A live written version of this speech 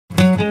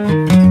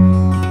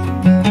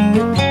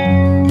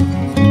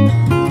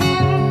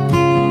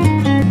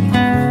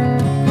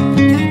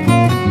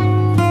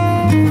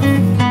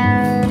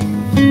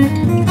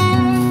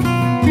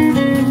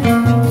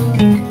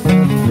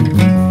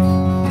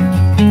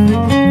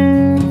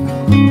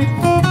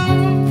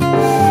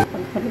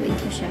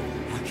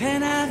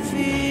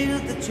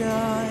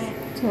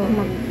So,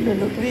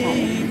 magluluto tayo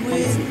ng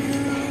pansit.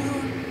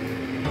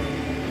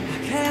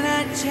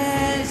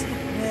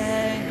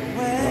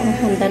 Ang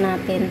handa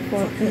natin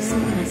for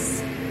Christmas.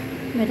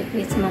 Merry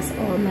Christmas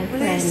all my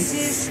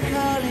friends.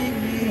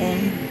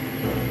 And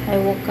I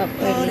woke up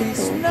early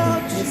to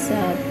cook this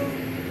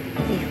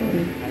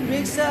bihon.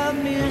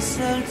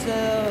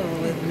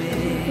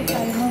 Ito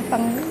tayo ng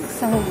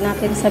pangsahog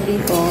natin sa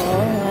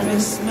bihon.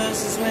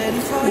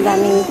 Ang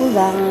daming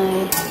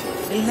gulay.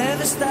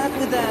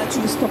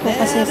 Gusto ko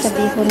kasi sa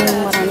bihon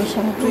yung marami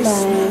siyang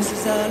gulay.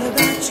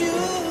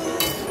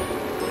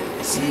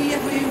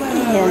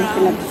 Ayan,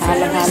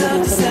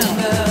 pinaghala-halo natin.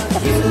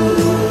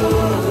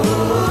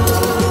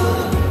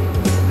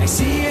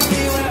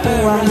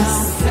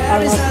 Once,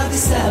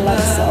 a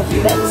lot of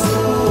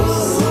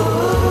vegetables.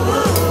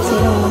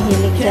 Sinong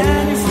mahilig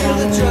dyan ng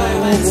maraming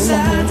gulay?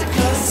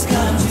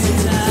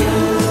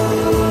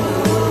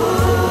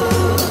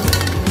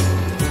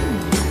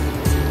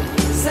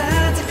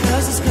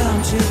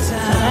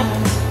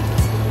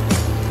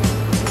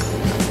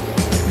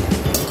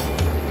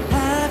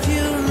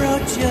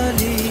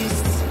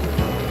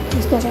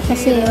 Gusto ko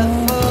kasi yung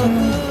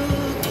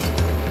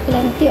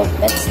plenty of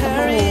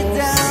vegetables.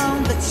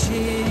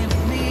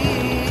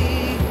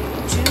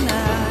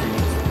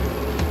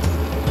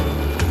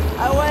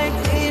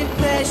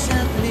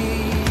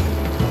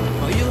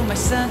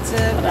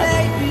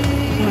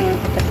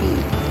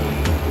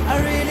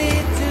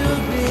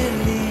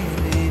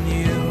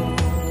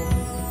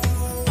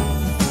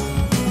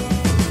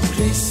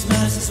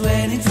 Christmas is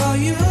waiting for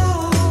you.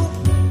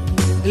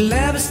 It'll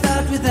never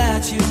start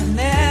without you,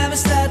 never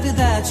start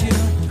without you.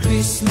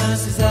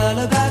 Christmas is all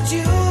about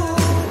you.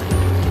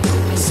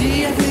 I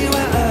see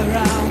everywhere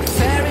around,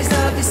 fairies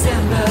of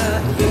December.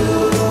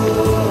 You,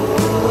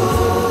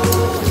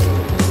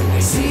 I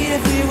see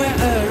everywhere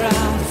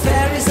around,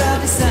 fairies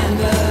of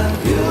December.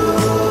 You,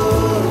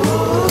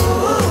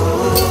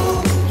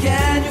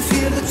 can you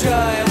feel the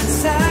joy when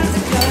Santa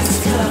Claus is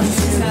coming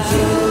to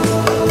town?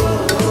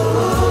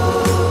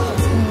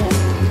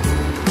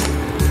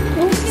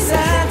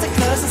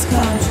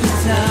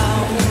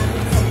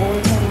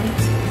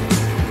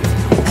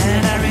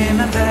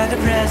 The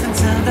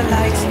presents and the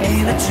lights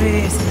in the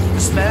trees, the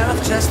smell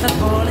of chestnut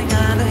falling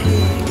on the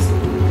heat.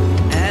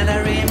 And I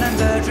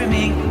remember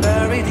dreaming,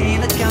 buried in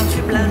a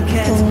comfy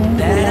blanket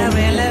that I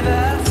will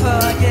never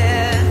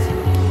forget.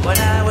 When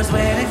I was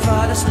waiting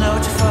for the snow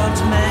to fall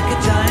to make a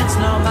giant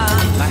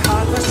snowman, my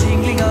heart was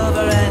jingling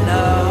over and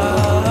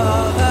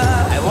over.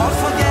 I won't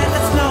forget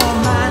that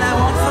snowman, I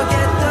won't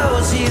forget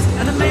those years,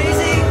 an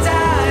amazing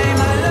time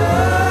I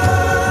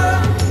love.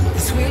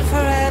 This will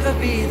forever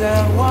be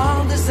the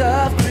wonders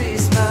of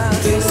Christmas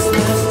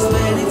is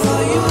waiting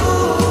for you.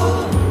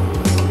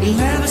 It'll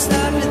never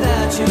start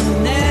without you,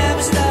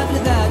 never start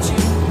without you.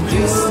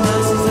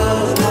 Christmas is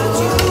all about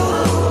you.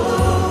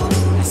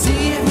 I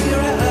see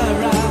everywhere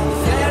around,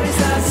 fairies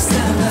of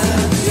December.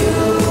 You,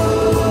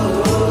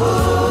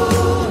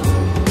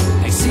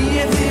 I see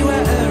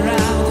everywhere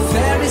around,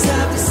 fairies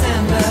of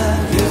December.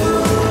 You,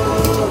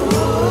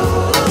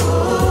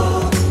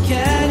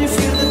 can you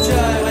feel the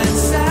joy when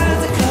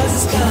Santa Claus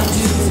has come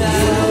to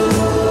town?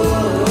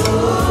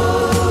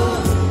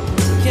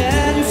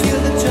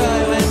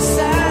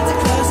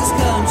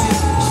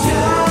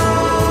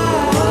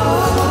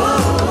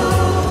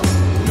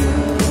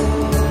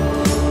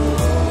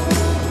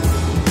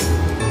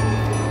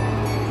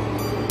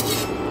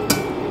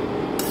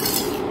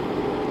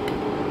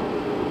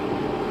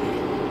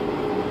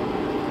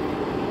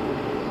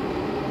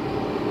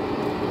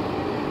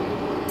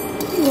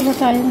 Wala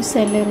tayong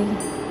celery.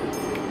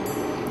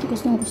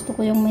 Gusto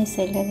ko yung may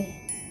celery.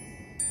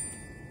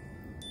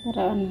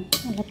 Pero ano,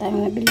 wala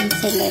tayong nabiling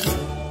celery.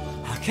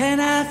 How can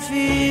I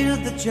feel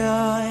the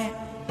joy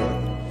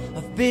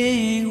of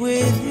being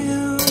with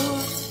you?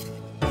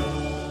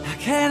 How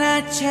can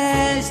I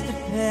chase the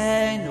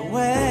pain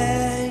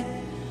away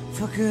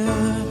for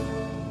good?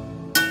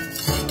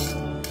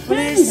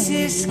 Bliss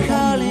is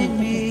calling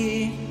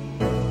me,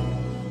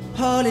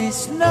 holy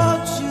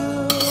snow true.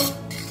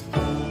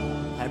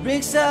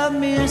 Bring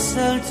some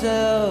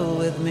mistletoe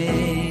with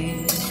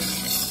me.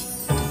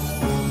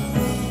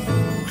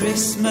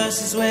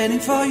 Christmas is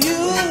waiting for you.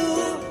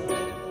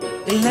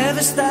 It'll never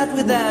start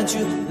without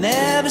you,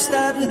 never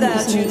start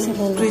without you.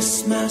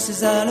 Christmas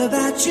is all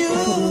about you.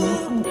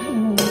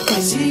 I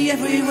see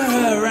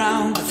everywhere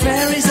around, the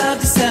fairies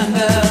of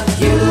December.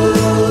 You,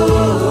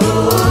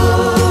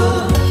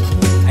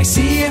 I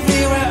see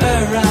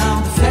everywhere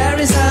around, the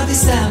fairies of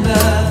December.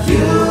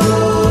 You,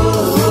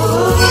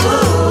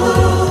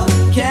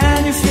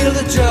 feel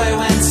the joy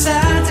when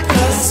Santa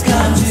Claus has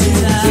come to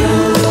town.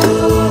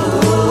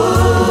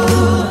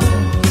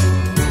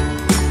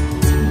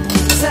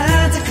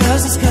 Santa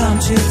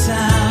to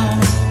town.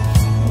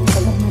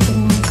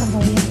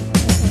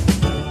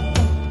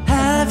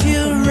 Have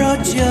you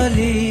wrote your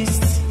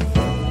list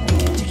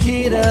to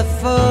get up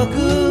for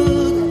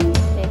good?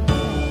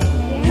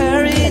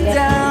 Hurry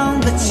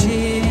down the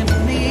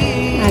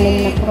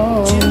chimney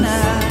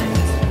tonight.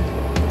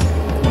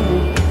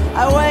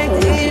 I wait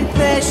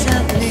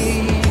impatiently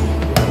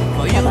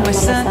for you, my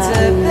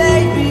Santa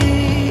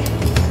baby.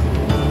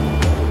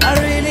 I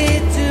really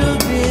do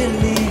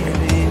believe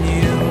in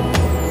you.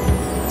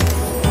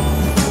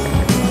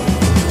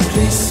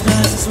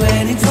 Christmas is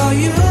waiting for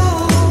you.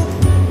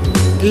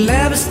 It'll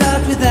never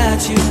start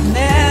without you,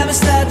 never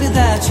start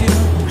without you.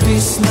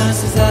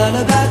 Christmas is all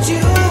about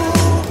you.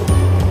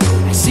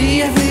 I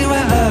see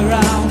everywhere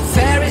around,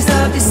 fairies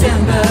of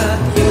December.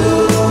 You,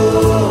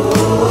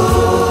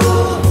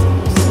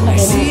 I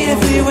see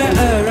everywhere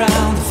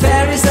around,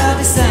 fairies of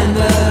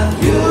December.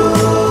 You,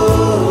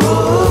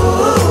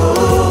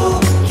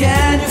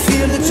 can you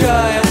feel the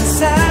joy when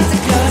Santa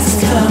Claus is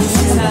coming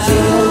to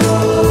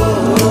town?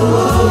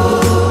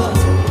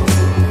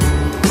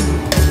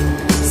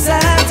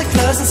 Santa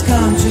Claus has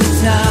come to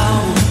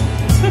town.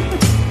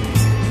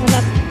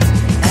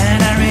 And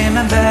I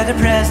remember the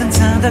presents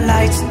and the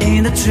lights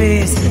in the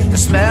trees, the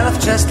smell of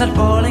chestnut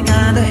boiling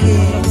on the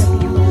heat.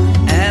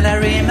 And I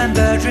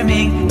remember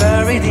dreaming,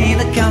 buried in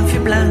a comfy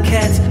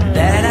blanket,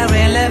 that I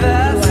will never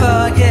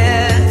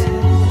forget.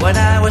 When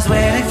I was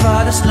waiting for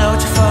the snow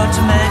to fall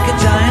to make a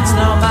giant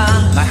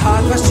snowman, my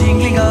heart was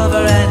jingling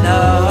over and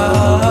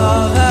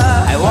over.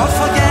 I won't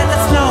forget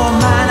that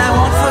snowman, I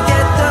won't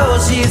forget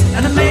those years,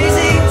 an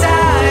amazing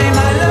time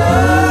I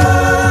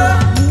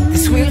love.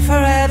 This will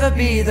forever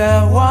be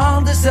the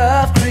wonders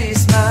of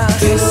Christmas.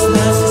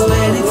 Christmas is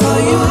waiting for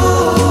you.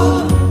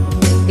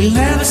 It'll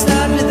never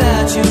start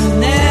without you,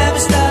 never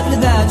start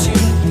without you.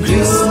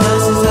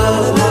 Christmas is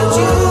all about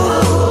you.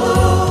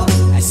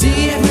 I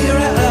see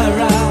everywhere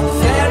around,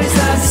 fairies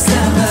of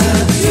December.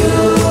 You,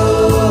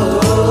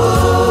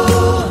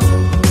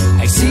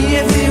 I see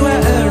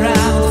everywhere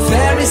around,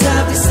 fairies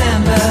of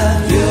December.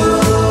 You,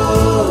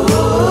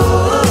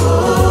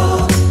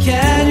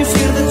 can you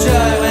feel the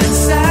joy when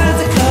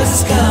Santa Claus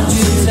has come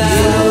to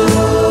town?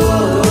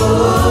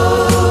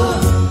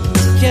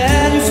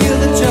 Can you feel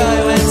the joy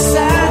when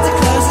Santa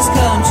Claus has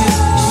come to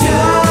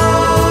town?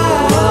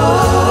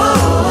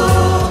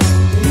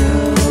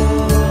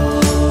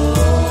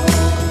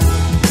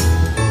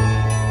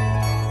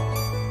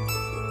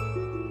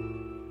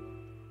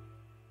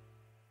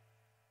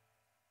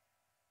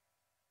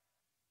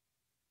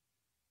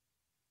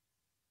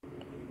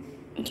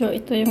 So,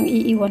 ito yung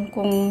iiwan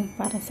kong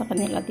para sa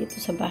kanila dito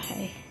sa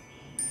bahay.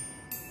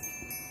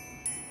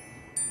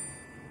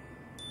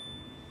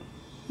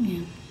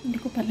 Yan. Hindi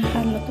ko pa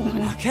nahalo itong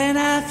ano. Can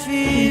I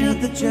feel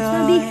the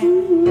joy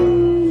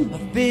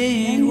of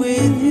being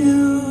with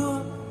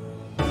you?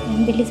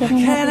 Yan, bilisan mo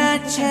Can I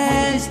natin.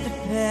 chase the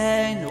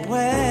pain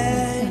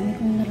away Dami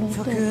kong naluto.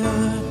 for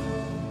good?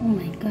 Oh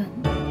my God.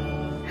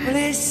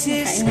 Bliss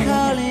is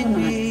calling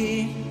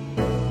me,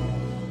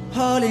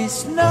 holy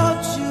snow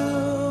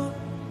Jew.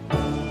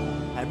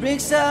 I bring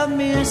some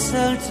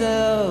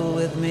mistletoe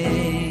with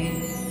me.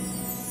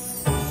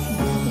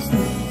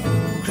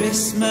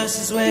 Christmas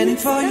is waiting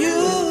for you.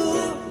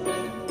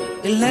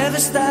 It'll never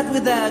start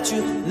without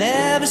you,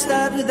 never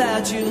start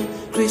without you.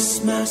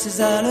 Christmas is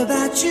all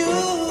about you.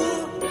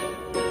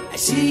 I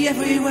see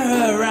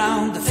everywhere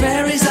around, the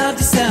fairies of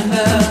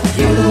December.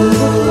 You,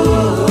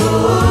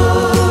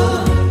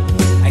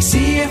 I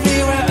see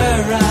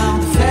everywhere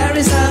around, the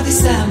fairies of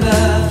December.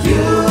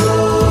 You,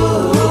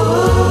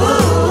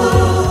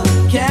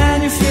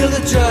 can you feel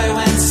the joy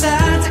when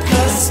Santa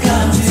Claus has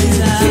come to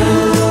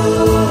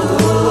town?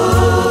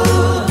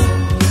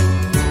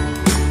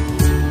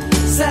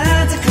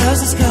 Santa Claus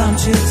has come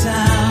to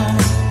town.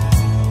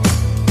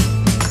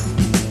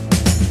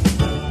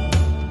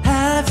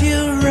 Have you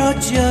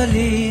wrote your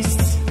list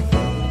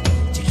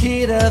to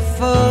get up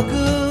for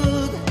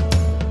good?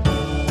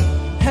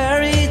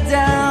 Hurry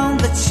down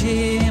the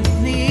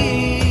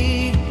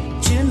chimney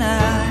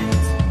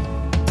tonight.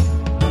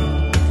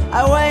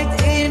 I wait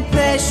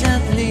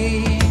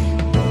impatiently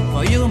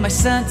for you, my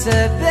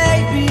Santa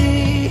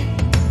baby.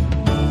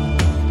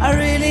 I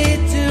really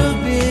do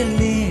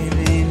believe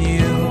in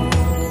you.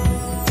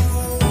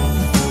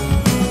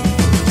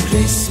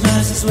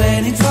 Christmas is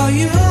waiting for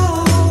you.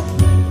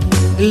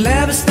 It'll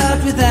never start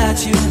without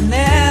you,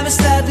 never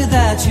start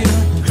without you.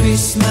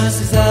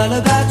 Christmas is all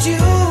about you.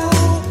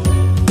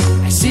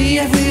 I see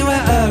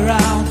everywhere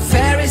around,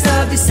 fairies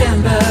of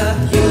December.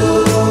 You,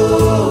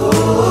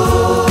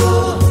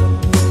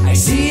 I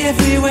see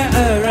everywhere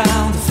around,